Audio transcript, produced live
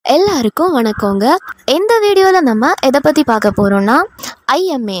எல்லாருக்கும் வணக்கங்க. இந்த வீடியோவில் நம்ம எதை பற்றி பார்க்க போகிறோம்னா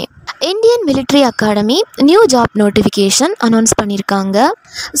IMA Indian military academy new job notification announce பண்ணியிருக்காங்க.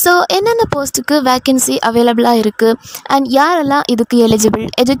 ஸோ என்னென்ன போஸ்ட்டுக்கு வேக்கன்சி அவைலபிளாக இருக்குது அண்ட் யாரெல்லாம் இதுக்கு எலிஜிபிள்,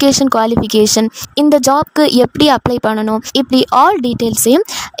 எஜுகேஷன் குவாலிஃபிகேஷன், இந்த ஜாப்க்கு எப்படி அப்ளை பண்ணணும், இப்படி ஆல் டீட்டெயில்ஸையும்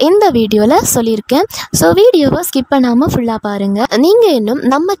இந்த வீடியோவில் சொல்லியிருக்கேன். ஸோ வீடியோவை ஸ்கிப் பண்ணாமல் ஃபுல்லாக பாருங்கள். நீங்கள் இன்னும்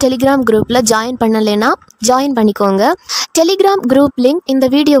நம்ம டெலிகிராம் குரூப்பில் ஜாயின் பண்ணலைன்னா ஜாயின் பண்ணிக்கோங்க. டெலிகிராம் குரூப் லிங்க் இந்த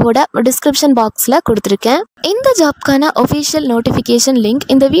வீடியோவோட டிஸ்கிரிப்ஷன் பாக்ஸில் கொடுத்துருக்கேன். இந்த ஜாப்க்கான ஒஃபிஷியல் நோட்டிஃபிகேஷன் லிங்க்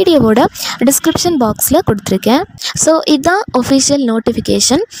இந்த வீடியோவோட டிஸ்கிரிப்ஷன் பாக்ஸில் கொடுத்துருக்கேன். ஸோ இதுதான் official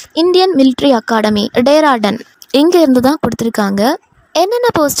notification. Indian military academy டேராடன் இங்கே இருந்து தான் கொடுத்துருக்காங்க. என்னென்ன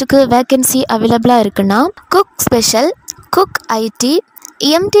போஸ்ட்டுக்கு வேக்கன்சி அவைலபிளாக இருக்குன்னா cook special, cook ID,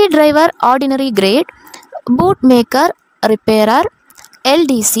 empty driver ordinary great, boot maker repairer,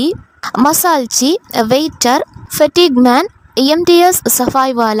 LDC, மசால்ச்சி, waiter, ஃபெட்டிக் man, MTS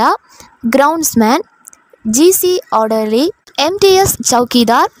சஃபாய்வாலா, groundsman, GC orderly, MTS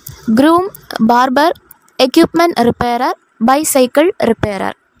chowkidar, groom, barber, equipment repairer, bicycle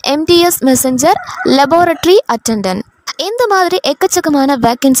repairer, MTS messenger, laboratory attendant. இந்த மாதிரி எக்கச்சக்கமான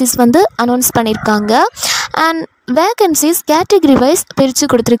வேக்கன்சிஸ் அனௌன்ஸ் பண்ணியிருக்காங்க. And vacancies category wise பிரித்து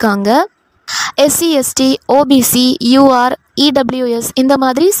கொடுத்துருக்காங்க. SC ST OBC UR EWS இந்த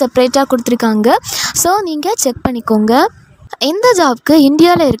மாதிரி செப்பரேட்டாக கொடுத்துருக்காங்க. ஸோ நீங்கள் செக் பண்ணிக்கோங்க. இந்த ஜாப்க்கு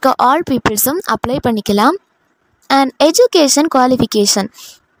இந்தியாவில் இருக்க ஆல் பீப்புள்ஸும் அப்ளை பண்ணிக்கலாம். அண்ட் எஜுகேஷன் குவாலிஃபிகேஷன்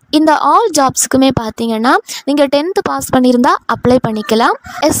இந்த ஆல் ஜாப்ஸுக்குமே பார்த்தீங்கன்னா நீங்கள் 10th பாஸ் பண்ணியிருந்தால் அப்ளை பண்ணிக்கலாம்.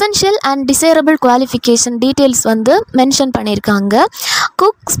 Essential and desirable qualification details mention பண்ணியிருக்காங்க.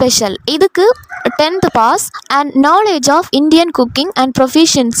 குக் ஸ்பெஷல் இதுக்கு 10th pass and knowledge of Indian cooking and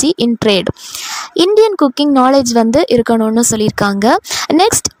proficiency in trade, Indian cooking knowledge இருக்கணும்னு சொல்லியிருக்காங்க.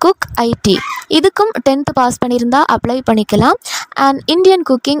 நெக்ஸ்ட் குக் ஐடி இதுக்கும் 10th பாஸ் பண்ணியிருந்தால் அப்ளை பண்ணிக்கலாம். And Indian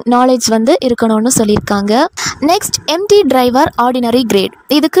cooking knowledge இருக்கணும்னு சொல்லியிருக்காங்க. Next MT driver ordinary great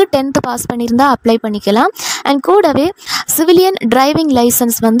இதுக்கு 10th pass பண்ணியிருந்தால் apply பண்ணிக்கலாம். அண்ட் கூடவே சிவிலியன் டிரைவிங்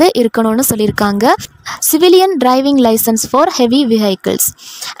லைசன்ஸ் இருக்கணும்னு சொல்லியிருக்காங்க. Civilian driving licence for heavy vehicles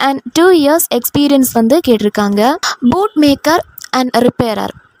and 2 years experience கேட்டிருக்காங்க. பூட் மேக்கர் அண்ட்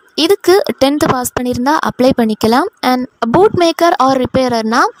ரிப்பேரர் இதுக்கு 10th பாஸ் பண்ணியிருந்தால் அப்ளை பண்ணிக்கலாம். And boot maker R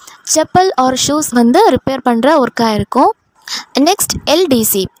ரிப்பேரர்னா chappal R shoes repair பண்ணுற ஒர்க்காக இருக்கும். நெக்ஸ்ட்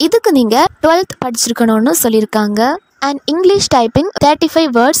LDC இதுக்கு நீங்கள் 12th படிச்சிருக்கணும்னு சொல்லியிருக்காங்க. And English typing 35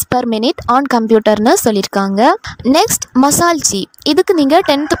 words per minute on கம்ப்யூட்டர்னு சொல்லியிருக்காங்க. நெக்ஸ்ட் மசால்ச்சி இதுக்கு நீங்கள்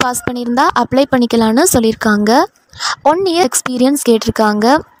 10th பாஸ் பண்ணியிருந்தால் அப்ளை பண்ணிக்கலான்னு சொல்லியிருக்காங்க. 1 year எக்ஸ்பீரியன்ஸ் கேட்டிருக்காங்க.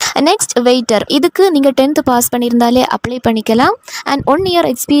 நெக்ஸ்ட் வெயிட்டர் இதுக்கு நீங்கள் 10th பாஸ் பண்ணியிருந்தாலே அப்ளை பண்ணிக்கலாம். அண்ட் 1 year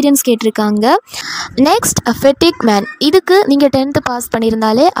எக்ஸ்பீரியன்ஸ் கேட்டிருக்காங்க. நெக்ஸ்ட் ஃபெட்டிக் மேன் இதுக்கு நீங்கள் 10th பாஸ்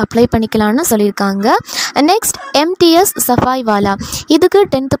பண்ணியிருந்தாலே அப்ளை பண்ணிக்கலாம்னு சொல்லியிருக்காங்க. நெக்ஸ்ட் MTS சஃபாய்வாலா இதுக்கு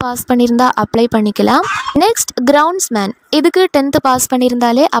 10th பாஸ் பண்ணியிருந்தால் அப்ளை பண்ணிக்கலாம். நெக்ஸ்ட் கிரவுண்ட்ஸ்மேன் இதுக்கு 10th பாஸ்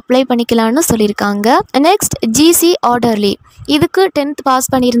பண்ணியிருந்தாலே அப்ளை பண்ணிக்கலாம்னு சொல்லியிருக்காங்க. நெக்ஸ்ட் GC ஆர்டர்லி இதுக்கு 10th பாஸ்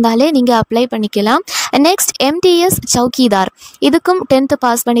பண்ணியிருந்தாலே நீங்கள் அப்ளை பண்ணிக்கலாம். நெக்ஸ்ட் MTS சவுக்கிதார் இதுக்கும் 10th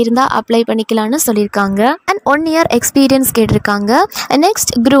பாஸ் பண்ணியிருந்தால் அப்ளை பண்ணிக்கலாம்னு சொல்லியிருக்காங்க. அண்ட் 1 year எக்ஸ்பீரியன்ஸ் கேட்டிருக்காங்க.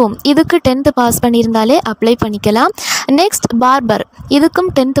 நெக்ஸ்ட் க்ரூம் இதுக்கு 10th பாஸ் பண்ணியிருந்தாலே அப்ளை பண்ணிக்கலாம். நெக்ஸ்ட் பார்பர் இதுக்கும்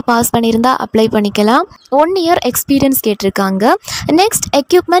 10th பாஸ் பண்ணியிருந்தால் அப்ளை பண்ணிக்கலாம். 1 year எக்ஸ்பீரியன்ஸ் கேட்டிருக்காங்க. நெக்ஸ்ட்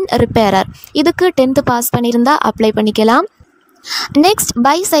எக்யூப்மெண்ட் ரிப்பேரர் இதுக்கு 10th பாஸ் பண்ணியிருந்தால் அப்ளை பண்ணிக்கலாம். நெக்ஸ்ட்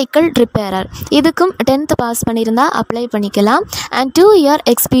பைசைக்கிள் ரிப்பேரர் இதுக்கும் 10th பாஸ் பண்ணியிருந்தால் அப்ளை பண்ணிக்கலாம். அண்ட் 2 year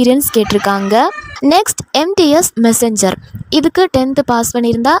எக்ஸ்பீரியன்ஸ் கேட்டிருக்காங்க. நெக்ஸ்ட் MTS மெசஞ்சர் இதுக்கு 10th பாஸ்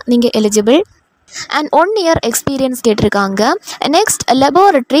பண்ணியிருந்தால் நீங்கள் எலிஜிபிள். அண்ட் 1 year எக்ஸ்பீரியன்ஸ் கேட்டிருக்காங்க. நெக்ஸ்ட்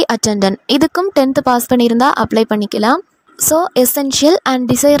லெபார்டரி அட்டெண்டன்ட் இதுக்கும் 10th பாஸ் பண்ணியிருந்தால் அப்ளை பண்ணிக்கலாம். So essential and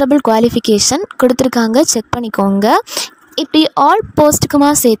desirable qualification கொடுத்துருக்காங்க, செக் பண்ணிக்கோங்க. இப்படி ஆல்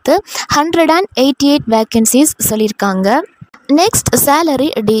போஸ்ட்டுக்குமா சேர்த்து 188 வேக்கன்சிஸ் சொல்லியிருக்காங்க. Next salary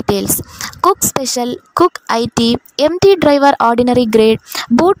details. Cook special, cook ID, MT driver ordinary great,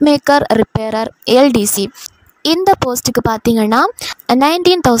 boot maker repairer, LDC இந்த போஸ்ட்டுக்கு பார்த்தீங்கன்னா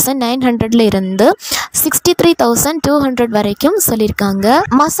 19,900 இருந்து 63,200 வரைக்கும் சொல்லியிருக்காங்க.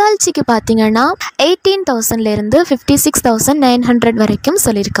 மசால்ச்சிக்கு பார்த்தீங்கன்னா 18,000 இருந்து 56,900 வரைக்கும்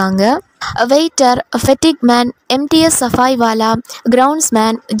சொல்லியிருக்காங்க. Waiter, ஃபெட்டிக் man, MTS சஃபாய்வாலா,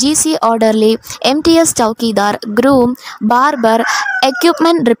 groundsman, GC orderly, MTS chowkidar, groom, barber,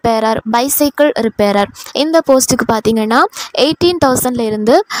 equipment repairer, bicycle repairer இந்த போஸ்ட்டுக்கு பார்த்தீங்கன்னா 18,000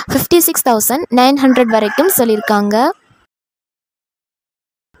 இருந்து 56,900 வரைக்கும் சொல்லியிருக்காங்க.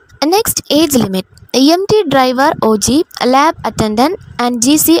 Next, age limit. MT driver OG, lab attendant and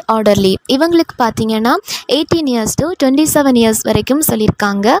GC orderly இவங்களுக்கு பார்த்தீங்கன்னா 18 years to 27 years வரைக்கும்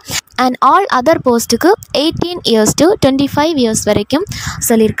சொல்லியிருக்காங்க. அண்ட் ஆல் அதர் போஸ்ட்டுக்கு 18 years to 25 years வரைக்கும்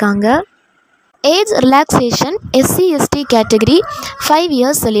சொல்லியிருக்காங்க. Age relaxation SC ST category 5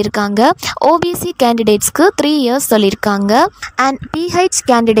 years சொல்லியிருக்காங்க. OBC கேண்டிடேட்ஸ்க்கு 3 years சொல்லியிருக்காங்க. அண்ட் PH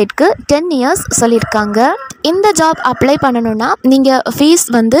கேண்டிடேட்க்கு 10 years சொல்லியிருக்காங்க. இந்த ஜாப் அப்ளை பண்ணணுன்னா நீங்கள் ஃபீஸ்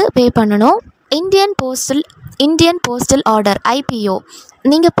வந்து பே பண்ணணும். இந்தியன் போஸ்டல் ஆர்டர் IPO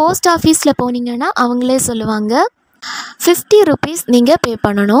நீங்கள் போஸ்ட் ஆஃபீஸில் போனீங்கன்னா அவங்களே சொல்லுவாங்க. 50 rupees நீங்கள் பே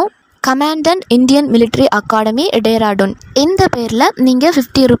பண்ணணும். Commandant Indian military academy Dehradun இந்த பேரில் நீங்கள்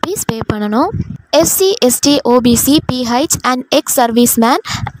 50 rupees பே பண்ணணும். SC ST OBC PH and ex service man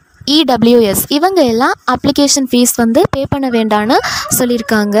EWS இவங்க எல்லாம் அப்ளிகேஷன் ஃபீஸ் வந்து பே பண்ண வேண்டான்னு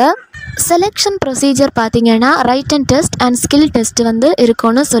சொல்லியிருக்காங்க. செலெக்ஷன் ப்ரொசீஜர் பார்த்தீங்கன்னா right and test and skill test வந்து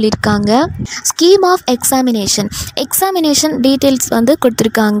இருக்கும்னு சொல்லியிருக்காங்க. ஸ்கீம் ஆஃப் எக்ஸாமினேஷன் டீட்டெயில்ஸ் வந்து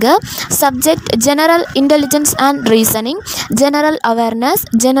கொடுத்துருக்காங்க. Subject general intelligence and reasoning, general awareness,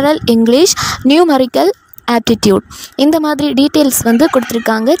 general English, numerical aptitude இந்த மாதிரி டீட்டெயில்ஸ் வந்து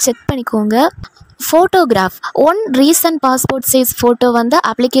கொடுத்துருக்காங்க. செக் பண்ணிக்கோங்க. Photograph 1 recent passport size photo வந்து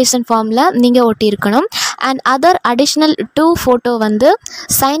அப்ளிகேஷன் ஃபார்மில் நீங்கள் ஒட்டியிருக்கணும். அண்ட் அதர் அடிஷ்னல் 2 ஃபோட்டோ வந்து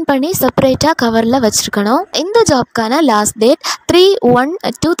சைன் பண்ணி செப்பரேட்டாக கவரில் வச்சுருக்கணும். இந்த ஜாப்க்கான லாஸ்ட் டேட்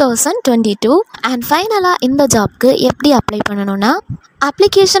 3/1/2022. அண்ட் ஃபைனலாக இந்த ஜாப்க்கு எப்படி அப்ளை பண்ணணும்னா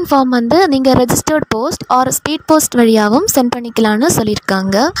அப்ளிகேஷன் ஃபார்ம் வந்து நீங்கள் registered post or speed post வழியாகவும் சென்ட் பண்ணிக்கலான்னு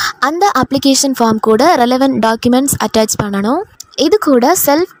சொல்லியிருக்காங்க. அந்த அப்ளிகேஷன் ஃபார்ம் கூட ரெலவெண்ட் டாக்குமெண்ட்ஸ் அட்டாச் பண்ணணும். இது கூட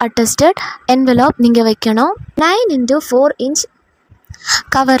செல்ஃப் அட்டஸ்டட் என்வெலப் நீங்கள் வைக்கணும். 9x4 inch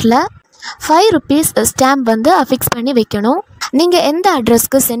கவரில் 5 rupees ஸ்டாம்ப் வந்து அஃபிக்ஸ் பண்ணி வைக்கணும். நீங்கள் எந்த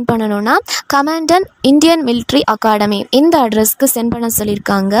அட்ரஸ்க்கு சென்ட் பண்ணணும்னா கமாண்டன்ட் இந்தியன் மிலிட்ரி அகாடமி இந்த அட்ரஸ்க்கு சென்ட் பண்ண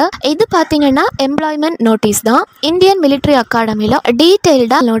சொல்லியிருக்காங்க. இது பார்த்தீங்கன்னா எம்ப்ளாய்மெண்ட் நோட்டீஸ் தான். இந்தியன் மிலிட்ரி அகாடமியில்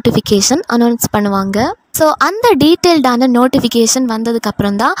டீட்டெயில்டாக நோட்டிஃபிகேஷன் அனௌன்ஸ் பண்ணுவாங்க. ஸோ அந்த டீட்டெயில்டான நோட்டிஃபிகேஷன்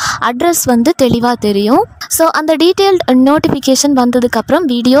வந்ததுக்கப்புறம் தான் அட்ரஸ் வந்து தெளிவாக தெரியும். ஸோ அந்த டீட்டெயில்டு நோட்டிஃபிகேஷன் வந்ததுக்கப்புறம்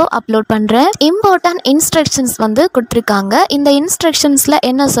வீடியோ அப்லோட் பண்ணுறேன். இம்பார்ட்டன்ட் இன்ஸ்ட்ரக்ஷன்ஸ் வந்து கொடுத்துருக்காங்க. இந்த இன்ஸ்ட்ரக்ஷன்ஸில்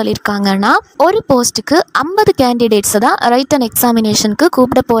என்ன சொல்லியிருக்காங்கன்னா ஒரு போஸ்ட்டுக்கு 50 கேண்டிடேட்ஸை தான் ரைட் அண்ட் எக்ஸாமினேஷனுக்கு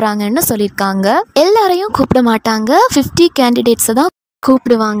கூப்பிட போகிறாங்கன்னு சொல்லியிருக்காங்க. எல்லாரையும் கூப்பிட மாட்டாங்க. 50 கேண்டிடேட்ஸை தான்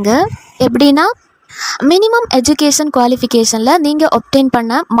கூப்பிடுவாங்க. எப்படின்னா மினிமம் எஜுகேஷன் குவாலிஃபிகேஷனில் நீங்கள் ஒப்டெயின்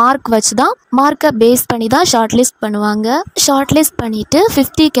பண்ண மார்க் வச்சு தான் மார்க்கை பேஸ் பண்ணி தான் ஷார்ட் லிஸ்ட் பண்ணுவாங்க. ஷார்ட் லிஸ்ட் பண்ணிவிட்டு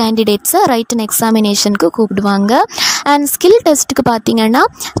 50 கேண்டிடேட்ஸை ரைட் அண்ட் எக்ஸாமினேஷனுக்கு கூப்பிடுவாங்க. அண்ட் ஸ்கில் டெஸ்ட்டுக்கு பார்த்தீங்கன்னா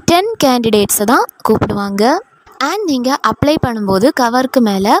 10 கேண்டிடேட்ஸை தான் கூப்பிடுவாங்க. அண்ட் நீங்கள் அப்ளை பண்ணும்போது கவருக்கு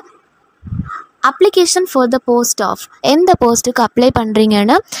மேலே application for the post of எந்த போஸ்ட்டுக்கு அப்ளை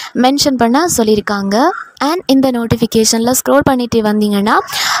பண்ணுறீங்கன்னு மென்ஷன் பண்ண சொல்லியிருக்காங்க. அண்ட் இந்த நோட்டிஃபிகேஷனில் ஸ்க்ரோல் பண்ணிட்டு வந்தீங்கன்னா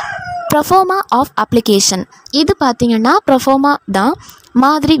ப்ரொஃபார்மா ஆஃப் அப்ளிகேஷன் இது பார்த்தீங்கன்னா ப்ரொஃபார்மா தான்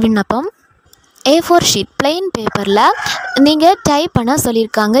மாதிரி விண்ணப்பம். A4 ஷீட் பிளெயின் பேப்பரில் நீங்கள் டைப் பண்ண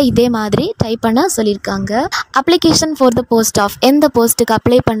சொல்லியிருக்காங்க. இதே மாதிரி டைப் பண்ண சொல்லியிருக்காங்க. Application for the post of எந்த போஸ்ட்டுக்கு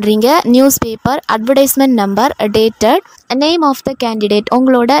அப்ளை பண்ணுறீங்க, news paper, advertisement number, dated, name of the candidate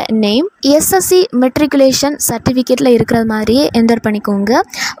உங்களோட நேம், SSC மெட்ரிகுலேஷன் சர்டிஃபிகேட்டில் இருக்கிற மாதிரியே என்டர் பண்ணிக்கோங்க.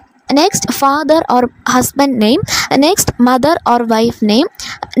 next father or husband name, next mother or wife name,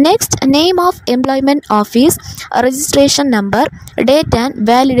 next name of employment office, registration number, date and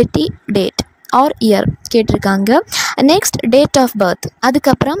validity date or year கேட்டிருக்காங்க. Next date of birth,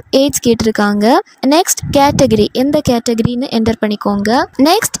 அதுக்கப்புறம் age கேட்டிருக்காங்க. Next category எந்த கேட்டகரின்னு enter பண்ணிக்கோங்க.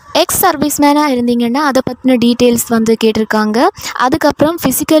 Next ex service மேனாக இருந்தீங்கன்னா அதை பற்றின details வந்து கேட்டிருக்காங்க. அதுக்கப்புறம்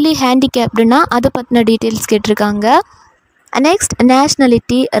ஃபிசிக்கலி ஹேண்டிகேப்டுனா அதை பற்றின டீட்டெயில்ஸ் கேட்டிருக்காங்க. நெக்ஸ்ட்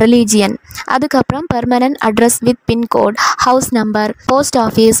நேஷ்னலிட்டி, ரிலீஜியன், அதுக்கப்புறம் permanent address with pincode, house number, post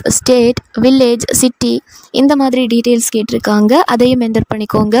office, state, village, city இந்த மாதிரி டீட்டெயில்ஸ் கேட்டிருக்காங்க. அதையும் என்டர்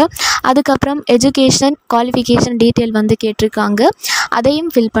பண்ணிக்கோங்க. அதுக்கப்புறம் எஜுகேஷன் குவாலிஃபிகேஷன் டீட்டெயில் வந்து கேட்டிருக்காங்க. அதையும்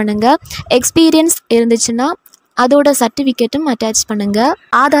ஃபில் பண்ணுங்கள். எக்ஸ்பீரியன்ஸ் இருந்துச்சுன்னா அதோட சர்டிஃபிகேட்டும் அட்டாச் பண்ணுங்கள்.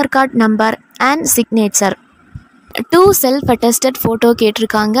 Aadhaar card number and signature, 2 self attested photo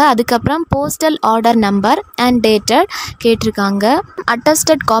கேட்டிருக்காங்க. அதுக்கப்புறம் postal order number and dated கேட்டிருக்காங்க.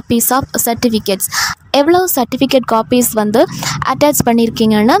 அட்டஸ்டட் காப்பீஸ் ஆஃப் சர்டிஃபிகேட்ஸ் எவ்வளோ சர்டிஃபிகேட் காப்பீஸ் வந்து அட்டாச்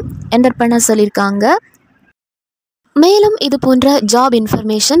பண்ணியிருக்கீங்கன்னு என்டர் பண்ண சொல்லியிருக்காங்க. மேலும் இது போன்ற ஜாப்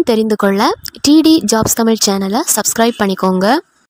இன்ஃபர்மேஷன் தெரிந்து கொள்ள டிடி ஜாப்ஸ் தமிழ் சேனலை சப்ஸ்கிரைப் பண்ணிக்கோங்க.